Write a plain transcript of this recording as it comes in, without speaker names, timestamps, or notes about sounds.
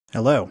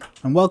Hello,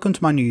 and welcome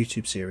to my new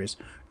YouTube series,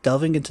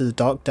 delving into the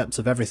dark depths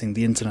of everything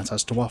the internet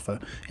has to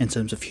offer in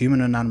terms of human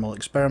and animal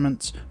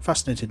experiments,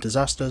 fascinating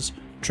disasters,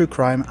 true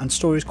crime, and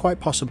stories quite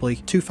possibly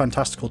too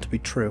fantastical to be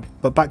true,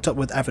 but backed up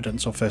with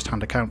evidence or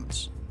first-hand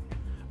accounts.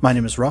 My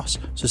name is Ross,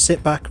 so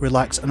sit back,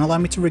 relax, and allow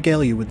me to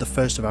regale you with the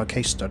first of our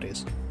case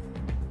studies.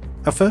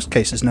 Our first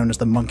case is known as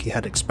the monkey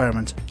head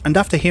experiment, and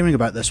after hearing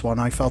about this one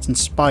I felt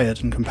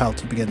inspired and compelled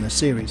to begin this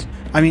series.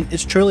 I mean,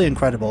 it's truly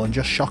incredible and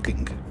just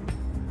shocking.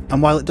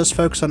 And while it does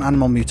focus on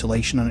animal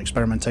mutilation and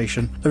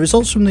experimentation, the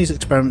results from these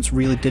experiments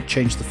really did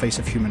change the face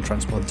of human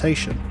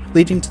transplantation,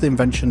 leading to the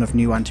invention of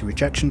new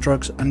anti-rejection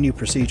drugs and new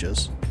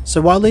procedures. So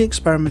while the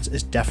experiment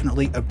is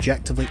definitely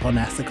objectively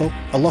unethical,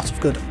 a lot of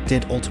good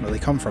did ultimately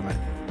come from it.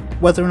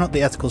 Whether or not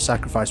the ethical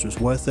sacrifice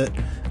was worth it,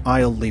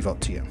 I'll leave up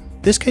to you.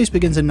 This case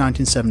begins in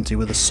 1970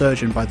 with a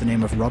surgeon by the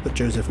name of Robert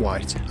Joseph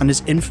White and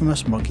his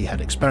infamous monkey head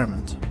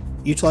experiment.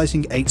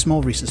 Utilising 8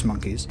 small rhesus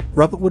monkeys,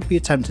 Robert would be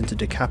attempting to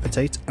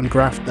decapitate and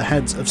graft the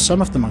heads of some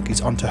of the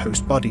monkeys onto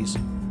host bodies,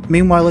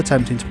 meanwhile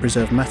attempting to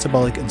preserve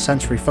metabolic and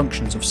sensory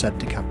functions of said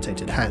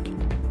decapitated head.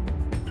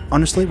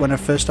 Honestly, when I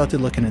first started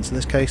looking into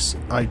this case,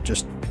 I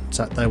just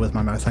sat there with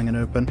my mouth hanging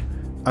open.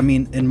 I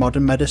mean, in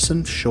modern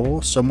medicine,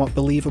 sure, somewhat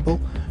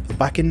believable, but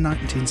back in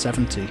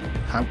 1970,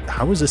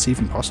 how was this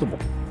even possible?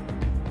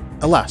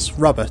 Alas,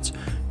 Robert,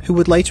 who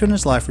would later in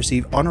his life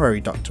receive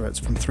honorary doctorates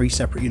from 3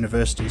 separate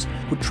universities,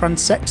 would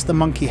transect the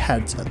monkey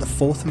heads at the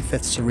 4th and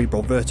 5th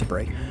cerebral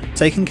vertebrae,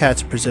 taking care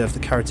to preserve the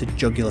carotid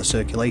jugular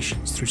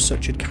circulations through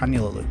sutured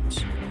cannula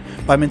loops.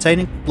 By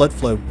maintaining blood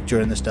flow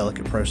during this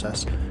delicate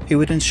process, he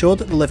would ensure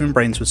that the living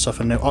brains would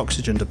suffer no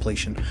oxygen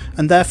depletion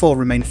and therefore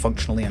remain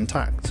functionally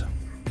intact.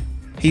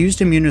 He used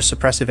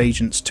immunosuppressive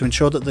agents to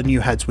ensure that the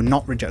new heads were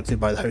not rejected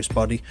by the host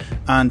body,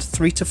 and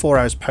 3 to 4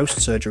 hours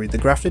post-surgery the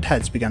grafted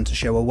heads began to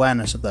show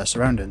awareness of their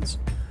surroundings.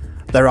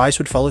 Their eyes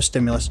would follow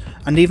stimulus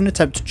and even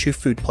attempt to chew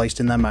food placed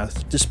in their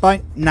mouth,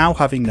 despite now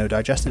having no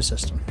digestive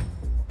system.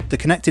 The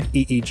connected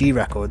EEG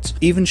records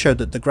even showed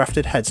that the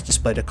grafted heads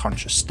displayed a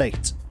conscious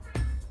state.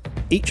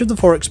 Each of the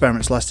 4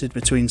 experiments lasted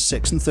between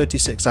 6 and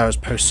 36 hours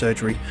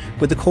post-surgery,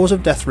 with the cause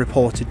of death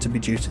reported to be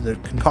due to the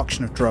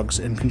concoction of drugs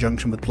in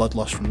conjunction with blood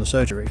loss from the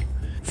surgery.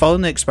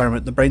 Following the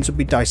experiment, the brains would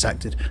be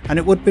dissected, and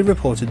it would be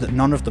reported that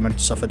none of them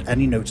had suffered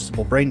any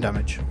noticeable brain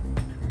damage.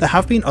 There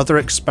have been other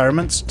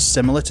experiments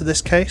similar to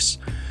this case.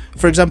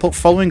 For example,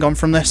 following on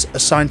from this, a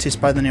scientist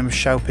by the name of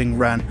Xiaoping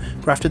Ren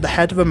grafted the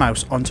head of a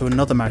mouse onto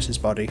another mouse's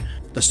body,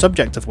 the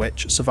subject of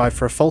which survived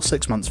for a full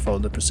 6 months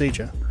following the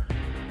procedure.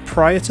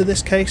 Prior to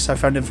this case, I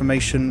found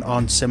information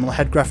on similar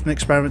head grafting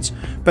experiments,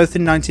 both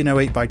in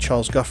 1908 by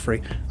Charles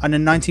Guthrie and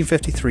in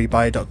 1953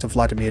 by Dr.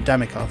 Vladimir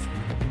Demikov,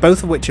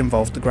 both of which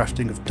involved the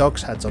grafting of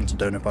dogs' heads onto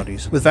donor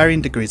bodies, with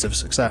varying degrees of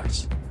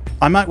success.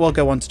 I might well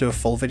go on to do a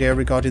full video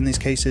regarding these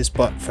cases,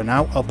 but for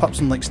now I'll pop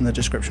some links in the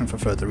description for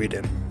further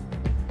reading.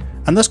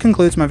 And this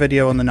concludes my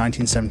video on the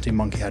 1970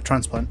 monkey head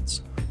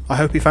transplants. I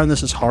hope you found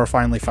this as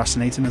horrifyingly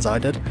fascinating as I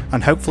did,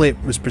 and hopefully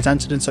it was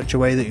presented in such a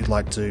way that you'd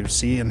like to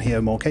see and hear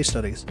more case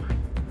studies.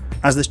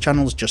 As this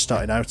channel is just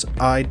starting out,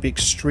 I'd be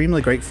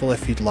extremely grateful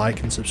if you'd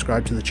like and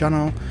subscribe to the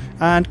channel,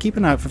 and keep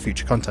an eye out for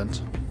future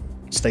content.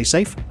 Stay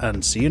safe,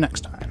 and see you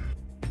next time.